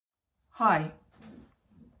Hi,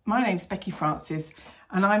 my name's Becky Francis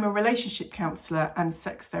and I'm a relationship counsellor and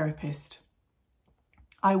sex therapist.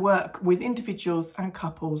 I work with individuals and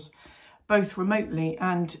couples, both remotely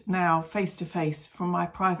and now face-to-face from my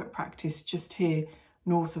private practice just here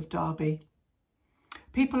north of Derby.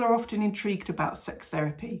 People are often intrigued about sex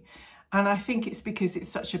therapy, and I think it's because it's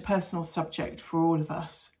such a personal subject for all of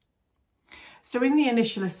us. So in the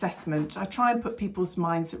initial assessment, I try and put people's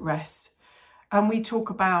minds at rest, and we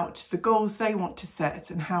talk about the goals they want to set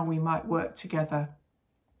and how we might work together.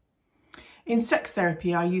 In sex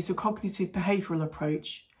therapy, I use a cognitive behavioural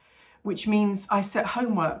approach, which means I set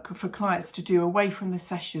homework for clients to do away from the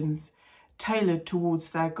sessions, tailored towards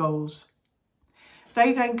their goals.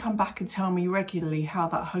 They then come back and tell me regularly how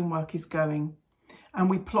that homework is going, and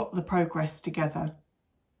we plot the progress together.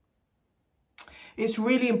 It's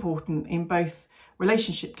really important in both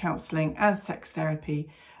relationship counselling and sex therapy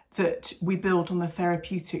that we build on the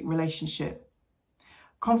therapeutic relationship.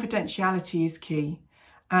 Confidentiality is key,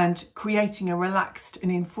 and creating a relaxed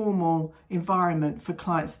and informal environment for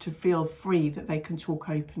clients to feel free that they can talk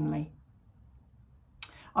openly.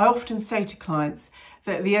 I often say to clients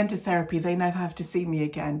that at the end of therapy they never have to see me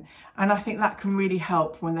again, and I think that can really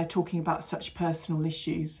help when they're talking about such personal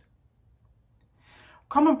issues.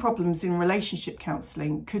 Common problems in relationship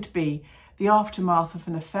counselling could be the aftermath of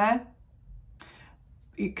an affair.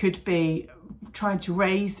 It could be trying to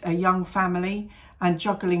raise a young family and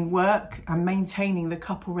juggling work and maintaining the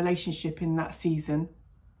couple relationship in that season.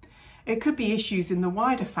 It could be issues in the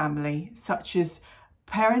wider family, such as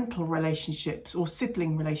parental relationships or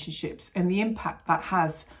sibling relationships and the impact that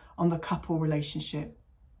has on the couple relationship.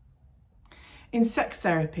 In sex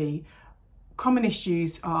therapy, common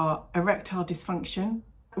issues are erectile dysfunction,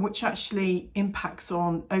 which actually impacts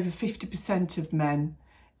on over 50% of men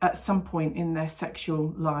at some point in their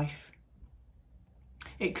sexual life.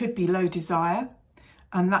 It could be low desire,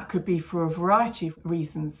 and that could be for a variety of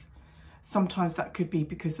reasons. Sometimes that could be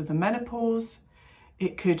because of the menopause.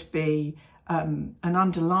 It could be an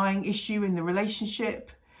underlying issue in the relationship.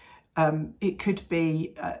 It could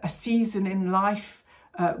be a season in life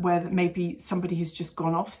where maybe somebody has just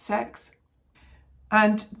gone off sex.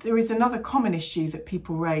 And there is another common issue that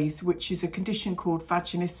people raise, which is a condition called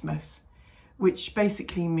vaginismus, which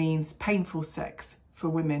basically means painful sex for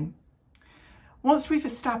women. Once we've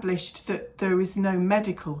established that there is no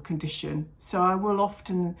medical condition, so I will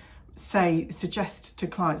often suggest to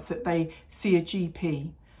clients that they see a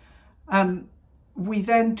GP, we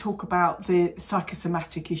then talk about the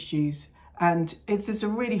psychosomatic issues, and there's a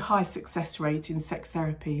really high success rate in sex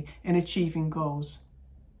therapy in achieving goals.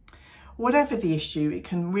 Whatever the issue, it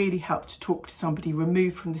can really help to talk to somebody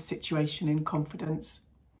removed from the situation in confidence.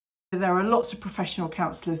 There are lots of professional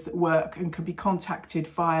counsellors that work and can be contacted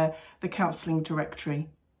via the counselling directory.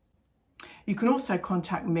 You can also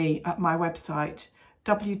contact me at my website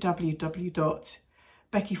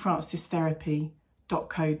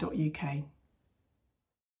www.beckyfrancisTherapy.co.uk.